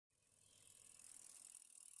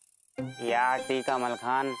यार टीका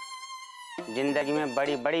मलखान, जिंदगी में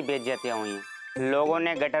बड़ी बड़ी बेइज्जतियां हुई हैं। लोगों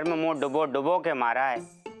ने गटर में मुंह डुबो डुबो के मारा है,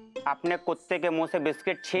 अपने कुत्ते के मुंह से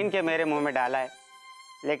बिस्किट छीन के मेरे मुंह में डाला है,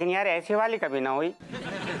 लेकिन यार ऐसी वाली कभी ना हुई।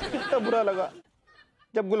 कितना बुरा लगा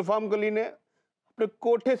जब गुलफाम कली ने अपने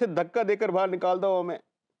कोठे से धक्का देकर बाहर निकाल दो हमें।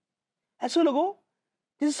 ऐसे लगो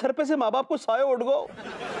जिस सर पे से माँ बाप को साए उड़ गो।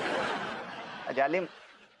 जालिम,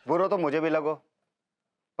 बुरो तो मुझे भी लगो,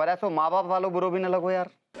 पर ऐसो माँ बाप वालों बुरो भी ना लगो यार।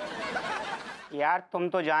 यार तुम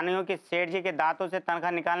तो जाने हो कि सेठ जी के दांतों से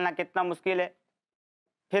तनख्वाह निकालना कितना मुश्किल है,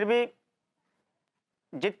 फिर भी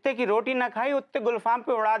जितने की रोटी ना खाई उतने गुलफाम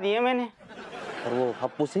पे उड़ा दिए मैंने। और वो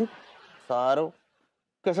हप्पू सिंह सारो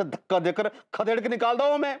कैसे धक्का देकर खदेड़ के निकाल दो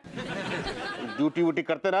हमें। ड्यूटी वूटी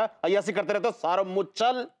करते रहा, अय्यासी करते रहते सारो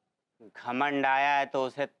मुचल। घमंड आया है तो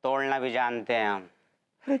उसे तोड़ना भी जानते हैं हम।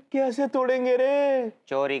 अरे कैसे तोड़ेंगे रे?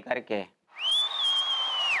 चोरी करके।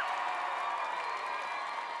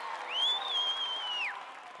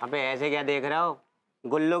 अबे ऐसे क्या देख रहे हो?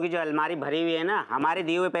 गुल्लो की जो अलमारी भरी हुई है ना, हमारे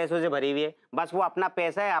दिए हुए पैसों से भरी हुई है। बस वो अपना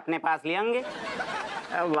पैसा है अपने पास ले आएंगे।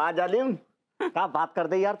 वाह जालिम, क्या बात कर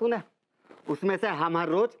दी यार तूने। उसमें से हम हर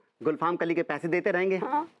रोज गुलफाम कली के पैसे देते रहेंगे।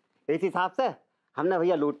 हाँ। इस हिसाब से हमने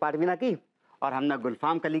भैया लूटपाट भी ना की और हमने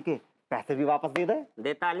गुलफाम कली के पैसे भी वापस दे दे।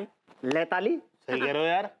 देता ली लेता ली। सही कह रहे हो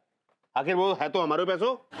यार, आखिर वो है तो हमारे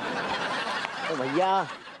पैसों। तो भैया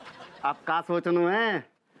अब का सोचनू है,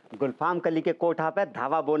 गुलफाम कली के कोठा पे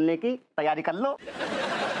धावा बोलने की तैयारी कर लो।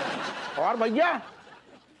 और भैया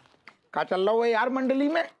क्या चल रहा हुआ है यार मंडली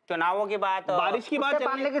में? चुनावों की बात, बारिश की बात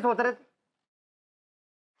पालने की सोच रहे थे।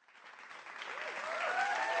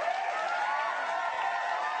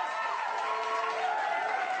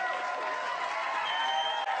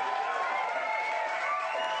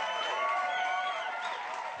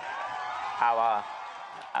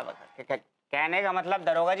 अब कहने का मतलब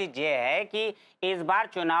दरोगा जी ये है कि इस बार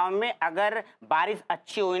चुनाव में अगर बारिश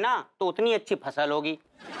अच्छी हुई ना तो उतनी अच्छी फसल होगी,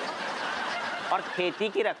 और खेती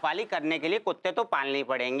की रखवाली करने के लिए कुत्ते तो पालने ही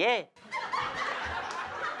पड़ेंगे।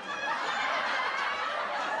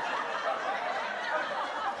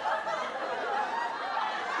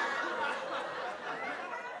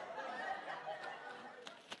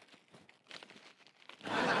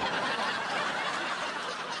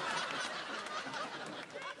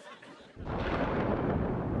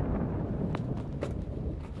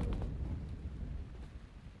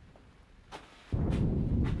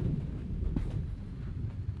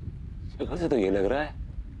 से तो ये लग रहा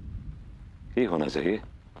है ठीक होना चाहिए,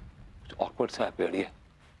 कुछ ऑकवर्ड सा पेड़ है।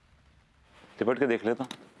 लिपट के देख लेता हूं।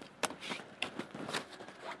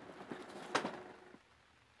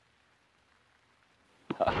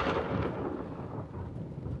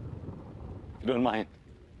 Don't mind.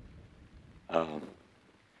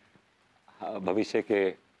 भविष्य के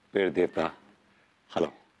पेड़ देवता, hello,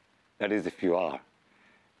 that is if you are.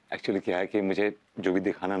 Actually क्या है कि मुझे जो भी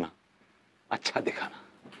दिखाना ना, अच्छा दिखाना।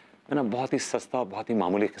 मैं ना बहुत ही सस्ता, बहुत ही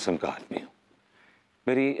मामूली किस्म का आदमी हूँ।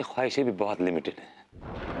 मेरी ख्वाहिशें भी बहुत लिमिटेड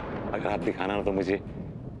हैं। अगर आप दिखाना ना तो मुझे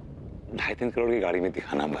 2.5-3 करोड़ की गाड़ी में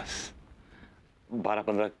दिखाना, बस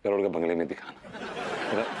 12-15 करोड़ के बंगले में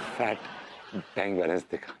दिखाना, फैट बैंक बैलेंस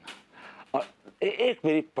दिखाना। और एक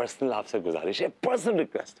मेरी पर्सनल आपसे गुजारिश है, पर्सनल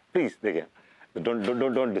रिक्वेस्ट, प्लीज देखिए,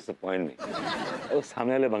 डोंट डिसअपॉइंट मी। उस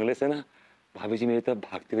सामने वाले बंगले से ना भाभी जी मेरी तरफ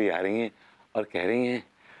भागती हुई आ रही हैं और कह रही हैं,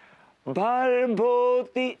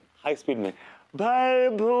 भरभूति, हाई स्पीड में,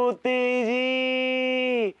 भरभूति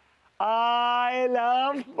जी I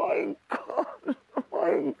love my God,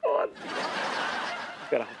 my God.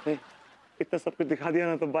 अगर आपने इतना सब कुछ दिखा दिया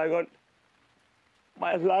ना तो bye God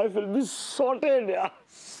my life will be sorted यार,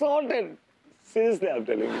 sorted. Seriously I am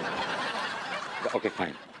telling you. Okay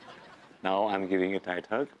fine, now I am giving a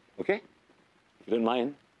tight hug, okay? You don't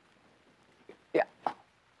mind? Yeah.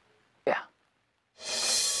 Yeah.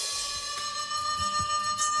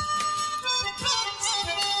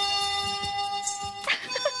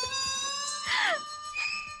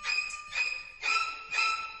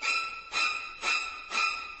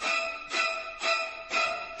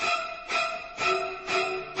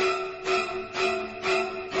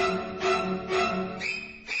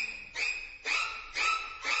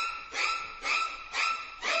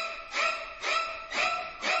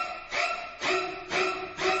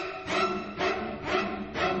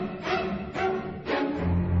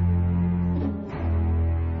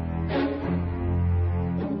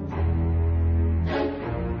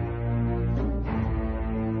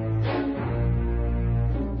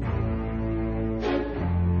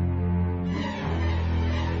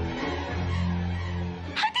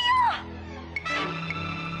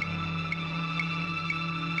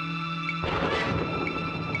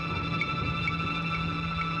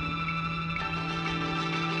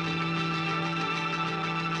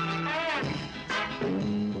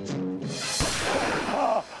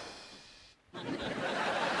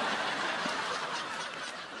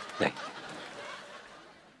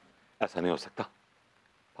 ऐसा नहीं हो सकता।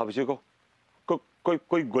 भाभी जी को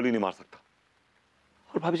कोई गोली नहीं मार सकता।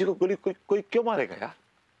 और भाभी जी को गोली कोई क्यों मारेगा यार?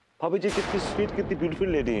 भाभी जी कितनी स्वीट, कितनी ब्यूटीफुल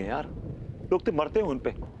लेडी है यार। लोग तो मरते हैं उन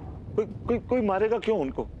पे, कोई मारेगा क्यों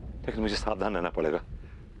उनको? लेकिन मुझे सावधान रहना पड़ेगा,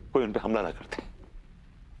 कोई उन पे हमला ना करते।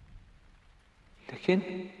 लेकिन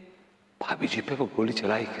भाभी जी पे वो गोली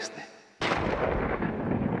चलाई किसने?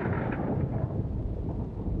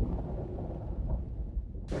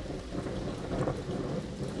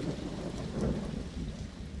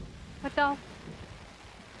 बताओ,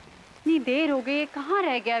 इतनी देर हो गई, कहाँ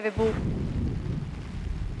रह गया विभू?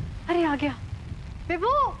 अरे आ गया विभू।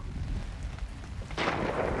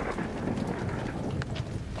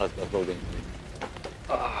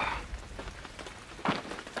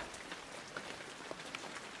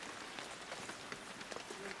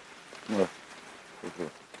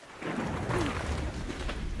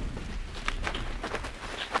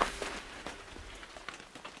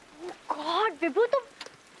 गॉड विभू, तुम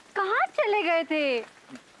कहाँ चले गए थे?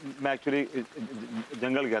 मैं एक्चुअली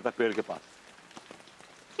जंगल गया था, पेड़ के पास।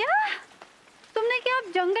 क्या तुमने क्या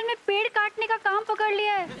जंगल में पेड़ काटने का काम पकड़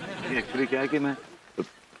लिया है? एक्चुअली क्या है कि मैं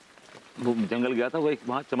वो जंगल गया था, वो एक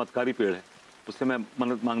वहाँ चमत्कारी पेड़ है, उससे मैं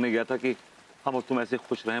मन्नत मांगने गया था कि हम और तुम ऐसे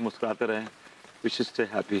खुश रहें, मुस्कुराते रहें, wish you stay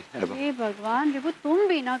happy ever. हे भगवान विभू, तुम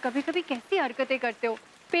भी ना कभी कभी कैसी हरकतें करते हो।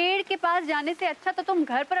 पेड़ के पास जाने से अच्छा तो तुम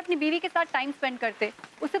घर पर अपनी बीवी के साथ टाइम स्पेंड करते,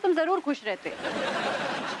 उससे तुम जरूर खुश रहते।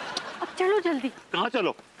 अब चलो जल्दी। कहाँ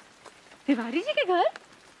चलो? तिवारी जी के घर।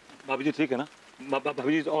 भाभी जी ठीक है ना?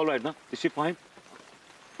 भाभी जी इज ऑल राइट ना? Is she fine?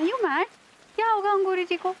 Are you mad? क्या होगा अंगूरी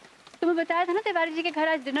जी को? तुम्हें बताया था ना तिवारी जी के घर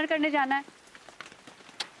आज डिनर करने जाना है,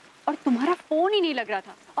 और तुम्हारा फोन ही नहीं लग रहा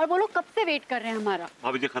था, और वो लोग कब से वेट कर रहे हैं हमारा।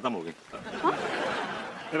 भाभी जी खत्म हो गई।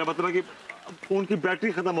 मेरा मतलब है कि फोन की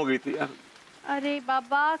बैटरी खत्म हो गई थी यार। अरे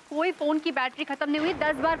बाबा, कोई फोन की बैटरी खत्म नहीं हुई,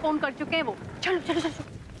 10 बार फोन कर चुके हैं वो। चलो चलो चलो।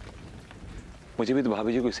 मुझे भी तो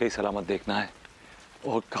भाभी जी को सही सलामत देखना है।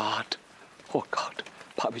 ओह गॉड, ओह गॉड,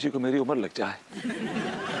 भाभी जी को मेरी उम्र लग जाए।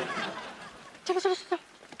 चलो चलो चलो,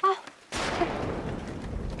 आओ।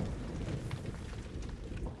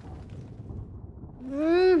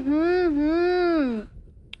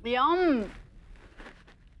 यम।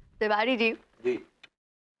 तिवारी जी,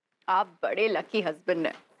 आप बड़े लकी हस्बैंड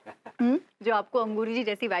हैं, जो आपको अंगूरी जी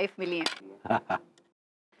जैसी वाइफ मिली है।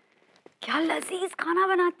 क्या लजीज खाना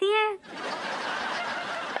बनाती है।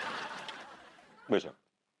 बेशक,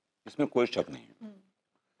 इसमें कोई शक नहीं है।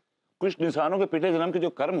 कुछ इंसानों के पिछले जन्म के जो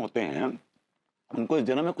कर्म होते हैं, उनको इस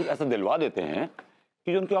जन्म में कुछ ऐसा दिलवा देते हैं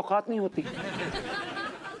कि जो उनकी औकात नहीं होती,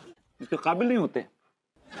 उसके काबिल नहीं होते।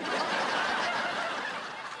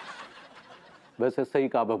 वैसे सही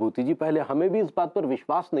कहा विभूति जी, पहले हमें भी इस बात पर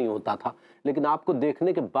विश्वास नहीं होता था, लेकिन आपको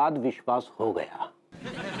देखने के बाद विश्वास हो गया।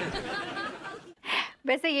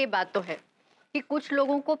 वैसे ये बात तो है कि कुछ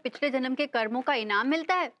लोगों को पिछले जन्म के कर्मों का इनाम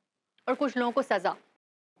मिलता है और कुछ लोगों को सजा।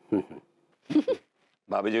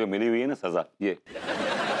 भाभी जी को मिली हुई है ना सजा, ये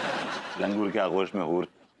अंगूर के आगोश में हूर।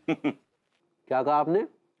 क्या कहा आपने?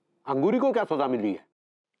 अंगूरी को क्या सजा मिली है?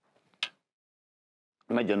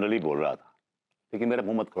 मैं जनरली बोल रहा था, लेकिन मेरा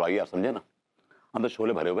मुंह मत खुलाइए, आप समझे ना? अंदर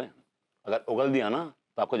शोले भरे हुए हैं, अगर उगल दिया ना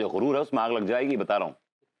तो आपका जो गुरूर है उसमें आग लग जाएगी, बता रहा हूँ।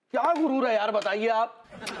 क्या गुरूर है यार, बताइए आप।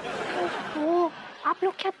 आप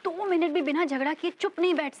लोग क्या 2 मिनट भी बिना झगड़ा किए चुप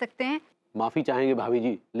नहीं बैठ सकते हैं? माफी चाहेंगे भाभी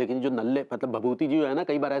जी, लेकिन जो नल्ले मतलब विभूति जी है ना,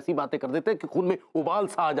 कई बार ऐसी बातें कर देते हैं कि खून में उबाल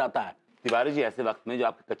सा आ जाता है। तिवारी जी, ऐसे वक्त में जो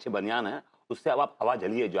आपके कच्चे बनियान है उससे अब आप हवा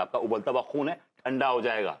झलिए, जो आपका उबलता हुआ खून है ठंडा हो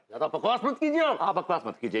जाएगा। ज्यादा बकवास मत कीजिए आप बकवास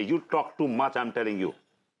मत कीजिए। You talk too much, I am telling you.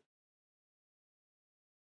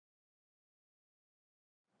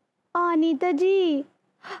 Anita जी,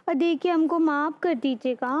 देखिए हमको माफ कर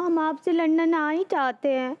दीजिएगा, हम आपसे लड़ना ना ही चाहते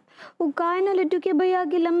हैं। वो का है ना, लड्डू के भैया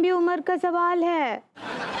की लंबी उम्र का सवाल है।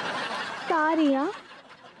 तारिया,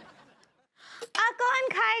 कौन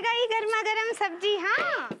खाएगा ये गर्मा गर्म सब्जी?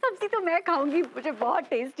 हाँ, सब्जी तो मैं खाऊंगी, मुझे बहुत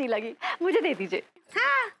टेस्टी लगी, मुझे दे दीजिए।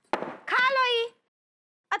 हाँ, खा लो ही,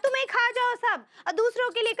 तुम ही खा जाओ सब, दूसरों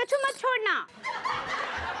के लिए कछु मत छोड़ना।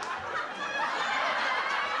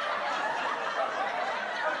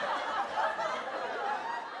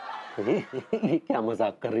 ये क्या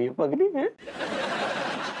मजाक कर रही है पगली है?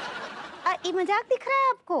 ये मजाक दिख रहा है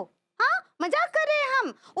आपको? हाँ, मजाक कर रहे हैं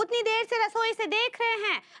हम। उतनी देर से रसोई से देख रहे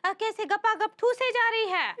हैं कैसे गपागप ठूसे जा रही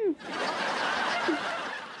है।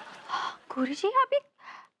 गुरु जी, आप ये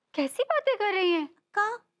कैसी बातें कर रही हैं?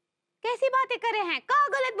 कैसी बातें कर रहे हैं?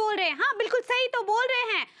 गलत बोल रहे हैं? हाँ, बिल्कुल सही तो बोल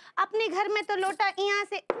रहे हैं। अपने घर में तो लोटा यहाँ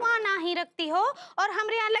से वहाँ ना ही रखती हो और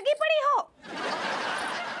हमरे यहाँ लगी पड़ी हो।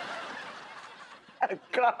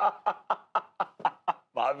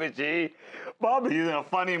 भाभी जी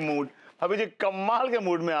फनी मूड। भाभी जी कमाल के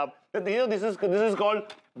मूड में आप। This is called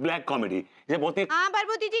black comedy, ये बहुत ही। हाँ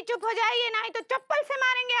भरभूति जी चुप हो जाइए, नहीं तो चप्पल से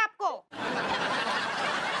मारेंगे आपको।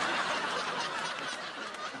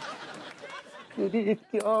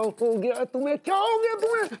 क्या हो गया तुम्हें, क्या हो गया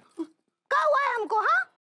तुम्हें? क्या हुआ है हमको? हाँ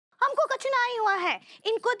हमको कुछ नहीं हुआ है।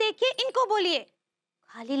 इनको देखिए, इनको बोलिए,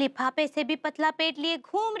 खाली लिफाफे से भी पतला पेट लिए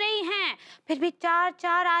घूम रही हैं, फिर भी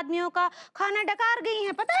 4-4 आदमियों का खाना डकार गई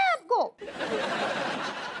हैं, पता है आपको?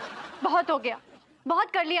 बहुत हो गया,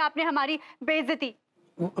 बहुत कर लिया आपने हमारी बेइज्जती।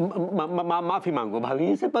 माफी मांगो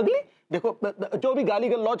भाभी से पगली। देखो जो भी गाली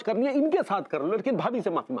गलौज करनी है इनके साथ कर लो, लेकिन भाभी से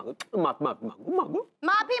माफी मांगो, माफी मांगो।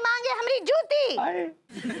 माफी मांगे हमारी जूती।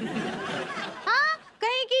 हाँ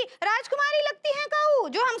कहीं की राजकुमारी लगती है कहू,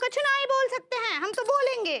 जो हम कुछ नहीं बोल सकते हैं, हम तो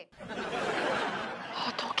बोलेंगे।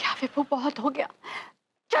 बहुत हो गया विभू, बहुत हो गया।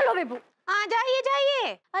 चलो विभू आ जाइए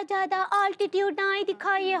जाइए, ज्यादा ऑल्टीट्यूड नहीं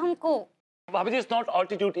दिखाइए हमको। भाभी जी, it's not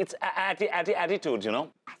altitude, it's attitude, you know.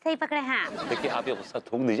 ऐसे ही पकड़े हैं। देखिए आप ये गुस्सा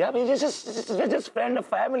थूक दीजिए, आप ये just friend of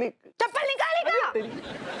family. चप्पल निकालेगा।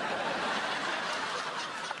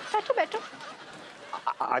 बैठो बैठो।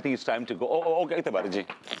 I think it's time to go. Okay, Tiwari ji.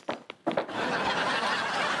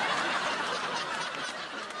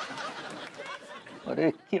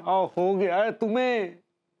 अरे क्या हो गया है तुम्हें?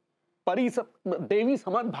 परी देवी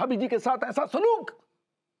समान भाभी जी के साथ ऐसा सलूक?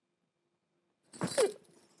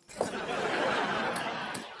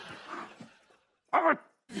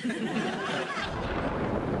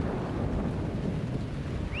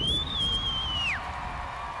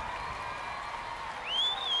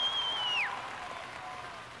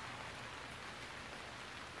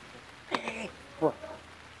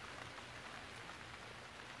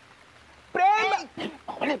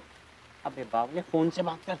 अबे बाबले फोन से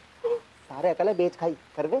बात कर। सारे अकल बेच खाई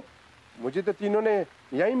कर दे। मुझे तो तीनों ने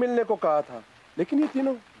यहीं मिलने को कहा था, लेकिन ये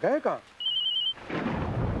तीनों गए कहाँ?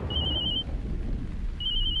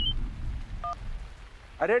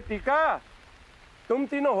 अरे टीका, तुम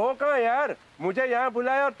तीनों हो कहाँ यार? मुझे यहाँ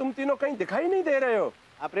बुलाया और तुम तीनों कहीं दिखाई नहीं दे रहे हो।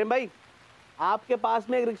 प्रेम भाई, आपके पास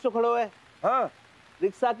में एक रिक्शा खड़ो है। हाँ,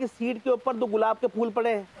 रिक्शा की सीट के ऊपर 2 गुलाब के फूल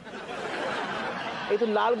पड़े हैं, एक तो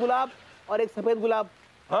लाल गुलाब और एक सफेद गुलाब।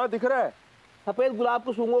 हाँ दिख रहा है। सफेद गुलाब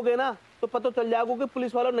को सूंघोगे ना तो पता चल जाएगा कि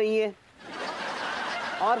पुलिस वाला नहीं है,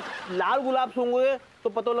 और लाल गुलाब सूंघोगे तो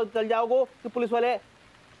पता चल जाओगे कि पुलिस वाले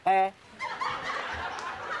है।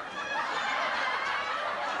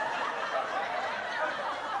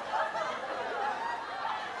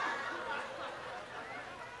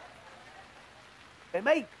 प्रेम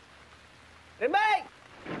भाई, प्रेम भाई,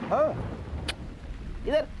 हाँ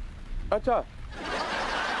इधर। अच्छा,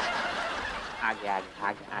 आगे आगे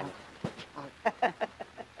आगे आगे।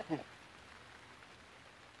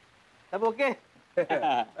 सब ओके?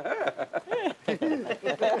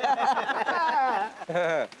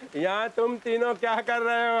 यहाँ तुम तीनों क्या कर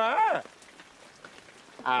रहे हो?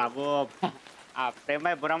 हाँ? वो प्रेम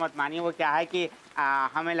भाई बुरा मत मानिए, वो क्या है कि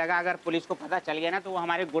हमें लगा अगर पुलिस को पता चल गया ना तो वो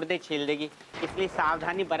हमारे गुर्दे छील देगी, इसलिए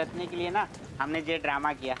सावधानी बरतने के लिए ना हमने ये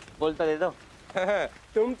ड्रामा किया। बोल तो दे दो।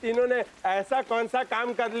 तुम तीनों ने ऐसा कौन सा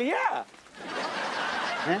काम कर लिया?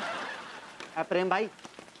 प्रेम भाई,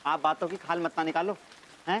 आप बातों की खाल मत ना निकालो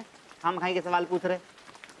हैं। हम खाई के सवाल पूछ रहे।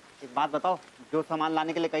 एक बात बताओ, जो सामान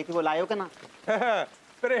लाने के लिए कही थी वो लाए हो क्या ना?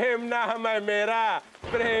 प्रेम नाम है मेरा,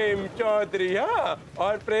 प्रेम चौधरी। हाँ,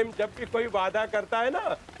 और प्रेम जब भी कोई वादा करता है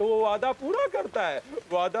ना तो वो वादा पूरा करता है,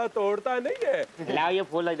 वादा तोड़ता नहीं है। लाओ ये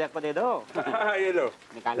फूल इधर को दे दो। हाँ, ये लो,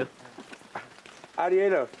 निकालो। और ये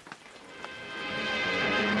लो।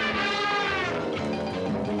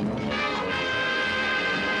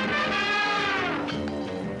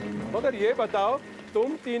 मगर ये बताओ,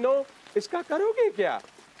 तुम तीनों इसका करोगे क्या?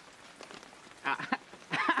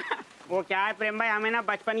 वो क्या है प्रेम भाई, हमें ना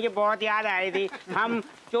बचपन की बहुत याद आई थी। हम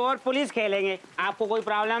चोर पुलिस खेलेंगे। आपको कोई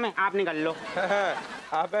प्रॉब्लम है? आप निकल लो।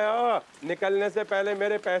 अबे ओ, निकलने से पहले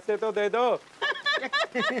मेरे पैसे तो दे दो।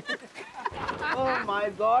 ओह माय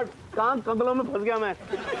गॉड, काम कंगलों में फंस गया मैं।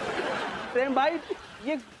 प्रेम भाई,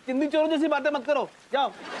 ये चिंदी चोरों जैसी बातें मत करो, जाओ।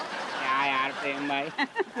 क्या यार प्रेम भाई।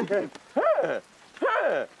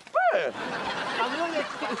 Oh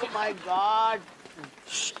my God.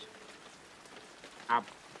 अब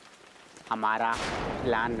हमारा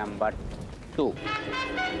प्लान नंबर 2।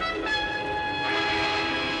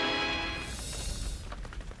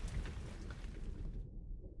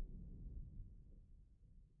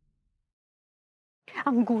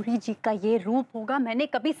 अंगूरी जी का ये रूप होगा, मैंने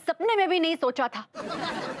कभी सपने में भी नहीं सोचा था।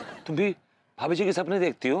 तुम भी भाभी जी के सपने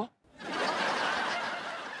देखती हो?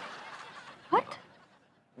 What?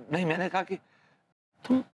 नहीं, मैंने कहा कि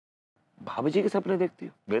तुम भाभी जी के सपने देखती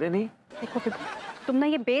हो, मेरे नहीं। देखो विभू, तुम ना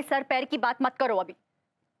ये बेसर पैर की बात मत करो अभी।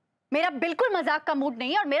 मेरा बिल्कुल मजाक का मूड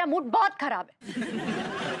नहीं है और मेरा मूड बहुत खराब है।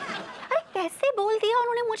 अरे कैसे बोल दिया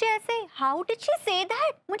उन्होंने मुझे ऐसे? How did she say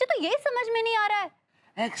that? मुझे तो ये समझ में नहीं आ रहा है।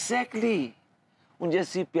 एग्जैक्टली उन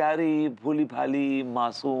जैसी प्यारी भोली भाली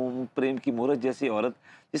मासूम प्रेम की मुहूर्त जैसी औरत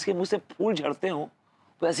जिसके मुंह से फूल झड़ते हो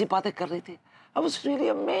वो ऐसी बातें कर रही थी। I was really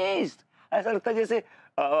amazed. ऐसा लगता है जैसे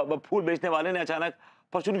फूल बेचने वाले ने अचानक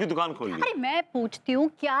परचून की दुकान खोल ली। अरे मैं पूछती हूँ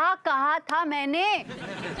क्या कहा था मैंने,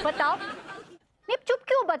 बताओ। नहीं चुप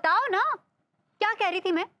क्यों, बताओ ना क्या कह रही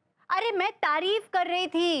थी मैं? अरे मैं तारीफ कर रही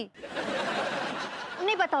थी।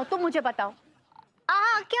 नहीं बताओ, तुम मुझे बताओ।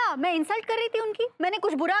 क्या मैं इंसल्ट कर रही थी उनकी? मैंने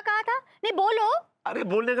कुछ बुरा कहा था? नहीं बोलो। अरे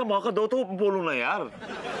बोलने का मौका दो तो बोलूं ना यार।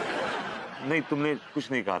 नहीं तुमने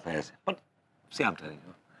कुछ नहीं कहा था ऐसे, पर see I'm telling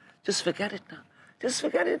you, just forget it ना, just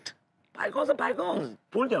forget it. Bygones are bygones,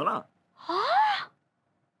 भूल जाओ ना। हाँ?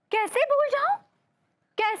 कैसे भूल जाऊं?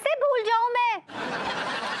 कैसे भूल जाऊं मैं?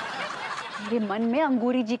 मेरे मन में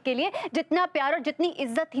अंगूरी जी के लिए जितना प्यार और जितनी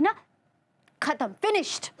इज्जत थी ना, खत्म,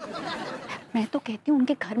 फिनिश्ड। मैं तो कहती हूँ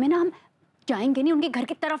उनके घर में ना हम जाएंगे नहीं, उनके घर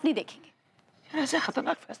की तरफ नहीं देखेंगे। यार ऐसे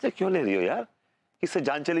खतरनाक फैसले क्यों ले रही हो यार? इससे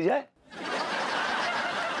जान चली जाए?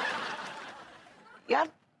 यार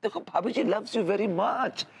देखो भाभी जी loves you very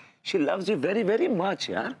much. She loves you very very much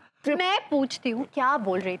यार। मैं पूछती हूँ क्या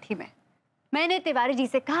बोल रही थी मैं? मैंने तिवारी जी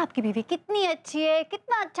से कहा आपकी बीवी कितनी अच्छी है,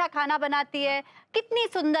 कितना अच्छा खाना बनाती है, कितनी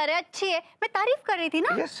सुंदर है, अच्छी है। मैं तारीफ कर रही थी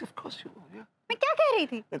ना? Yes, of course you were, yeah. मैं क्या कह रही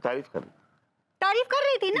थी? मैं तारीफ कर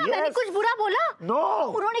रही थी ना? Yes. मैंने कुछ बुरा बोला? No.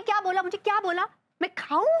 उन्होंने क्या बोला? मुझे क्या बोला? मैं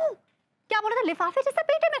खाऊं? क्या बोला था? लिफाफे जैसा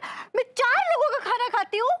पेट है मैं 4 लोगों का खाना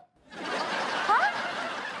खाती हूँ।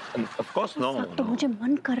 Of course no. तो मुझे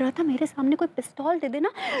मन कर रहा था मेरे सामने कोई पिस्तौल दे देना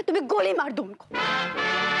तो मैं गोली मार दूं उनको।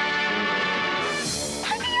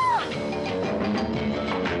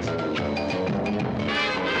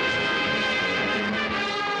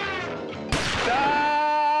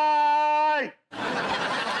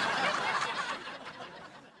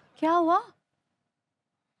 क्या हुआ?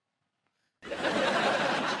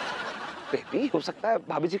 बेबी हो सकता है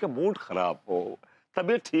भाभी जी का मूड खराब हो,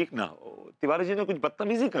 तबीयत ठीक ना हो, तिवारी जी ने कुछ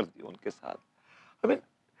बदतमीजी कर दी उनके साथ। अबे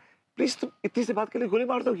प्लीज तुम इतनी सी बात के लिए गोली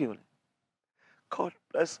मार दोगी उन्हें? गॉड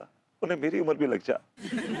ब्लेस हर, उन्हें मेरी उम्र भी लग जा।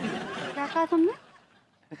 क्या कहा तुमने?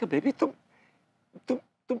 देखो बेबी तुम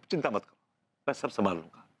चिंता मत करो, मैं सब संभाल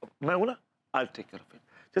लूंगा। मैं हूं ना, I will take care of it.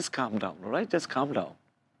 Just calm down, alright? Just calm down,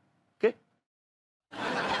 okay?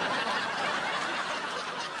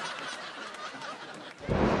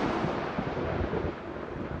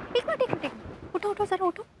 उठो जरा,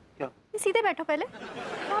 उठो। क्या? सीधे बैठो पहले।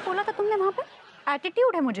 क्या बोला था तुमने वहां पे?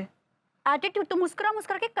 एटीट्यूड है मुझे, एटीट्यूड। तुम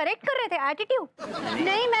मुस्कुरा के करेक्ट कर रहे थे, एटीट्यूड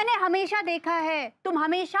नहीं। मैंने हमेशा देखा है तुम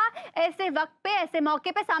हमेशा ऐसे वक्त पे, ऐसे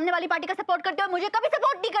मौके पे सामने वाली पार्टी का सपोर्ट करते हो, मुझे कभी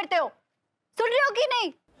सपोर्ट नहीं करते हो। सुन रहे हो कि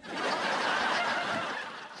नहीं?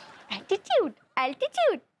 एटीट्यूड,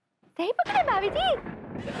 एल्टीट्यूड सही पकड़े भाभी जी।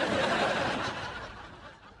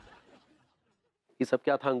 ये सब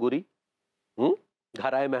क्या था अंगूरी?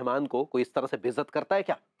 घर आए मेहमान को कोई इस तरह से बेइज्जत करता है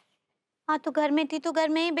क्या? हाँ तो घर में थी तो घर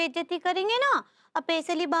में ही बेइज्जती करेंगे ना। अब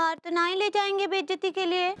पैसे लिए बाहर तो ना ही ले जाएंगे बेइज्जती के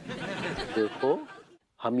लिए। देखो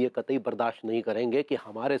हम ये कतई बर्दाश्त नहीं करेंगे कि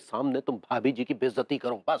हमारे सामने तुम भाभी जी की बेइज्जती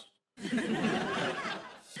करो। बस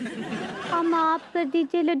अब माफ कर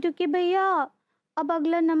दीजिए लड्डू के भैया, अब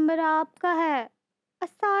अगला नंबर आपका है।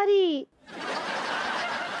 सारी।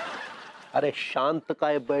 अरे शांत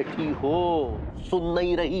काय बैठी हो, सुन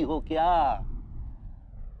नहीं रही हो क्या?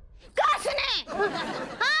 क्या सुने?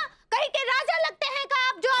 हाँ कहीं के राजा लगते हैं का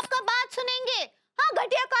आप, जो आपका बात सुनेंगे? हाँ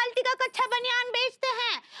घटिया क्वालिटी का कच्चा बनियान बेचते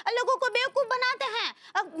हैं, लोगों को बेवकूफ बनाते हैं।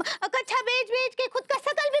 कच्चा बेच के खुद का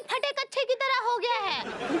शकल भी फटे कच्चे की तरह हो गया है।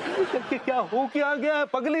 क्या हो गया है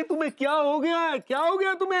पगली? तुम्हें क्या हो गया है? क्या हो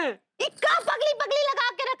गया तुम्हें? इक्का पगली लगा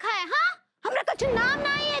के रखा है। हाँ हमरा कुछ नाम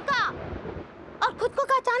ना ही है का, और खुद को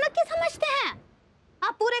का अचानक क्या समझते हैं?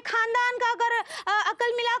 आप पूरे खानदान का अगर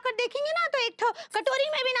अकल मिलाकर देखेंगे ना तो एक तो कटोरी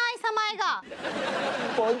में भी ना ही समाएगा।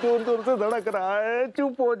 बहुत जोर जोर से धड़क रहा है,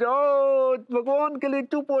 चुप हो जाओ, भगवान के लिए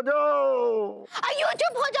चुप हो जाओ। अयो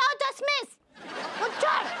चुप हो जाओ चश्मिश,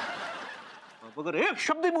 उच्चर। अब अगर एक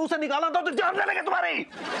शब्द मुंह से निकाला तो जान जाएगा तुम्हारी।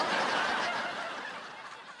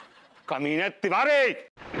 कमीने तिवारी,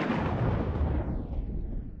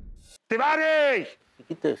 तिवारी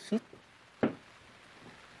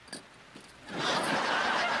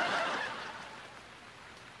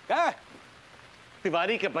क्या?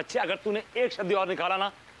 तिवारी के बच्चे, अगर तूने एक शब्द और निकाला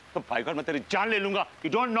ना तो भाई गॉड मैं तेरी जान ले लूंगा।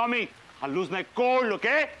 You don't know me, I lose my cold,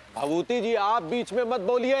 okay? भभूति जी आप बीच में मत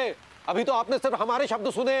बोलिए, अभी तो आपने सिर्फ हमारे शब्द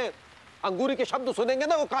सुने। अंगूरी के शब्द सुनेंगे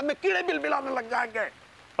ना वो कान में कीड़े बिलबिलाने लग जाएंगे।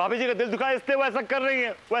 भाभी जी का दिल दुखा इसलिए वो ऐसा कर रही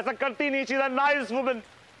है, वो ऐसा करती नहीं। She is a nice woman,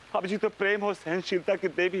 भाभी जी तो प्रेम और सहनशीलता की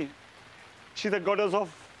देवी है। She is the goddess of.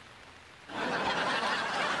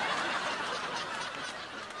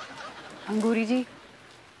 अंगूरी जी,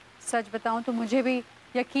 सच बताऊं तो मुझे भी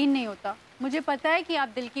यकीन नहीं होता। मुझे पता है कि आप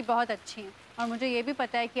दिल की बहुत अच्छी हैं और मुझे ये भी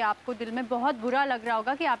पता है कि आपको दिल में बहुत बुरा लग रहा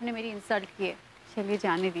होगा कि आपने मेरी इंसल्ट की है। चलिए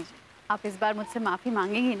जाने दीजिए, आप इस बार मुझसे माफ़ी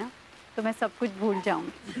मांगेंगी ना तो मैं सब कुछ भूल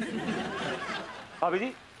जाऊंगी। भाभी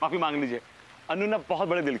जी माफी मांग लीजिए, अनु ना बहुत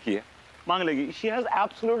बड़े दिल की है, मांग लेगी। She has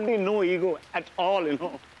absolutely no ego at all, you know.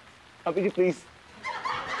 भाभी जी प्लीज।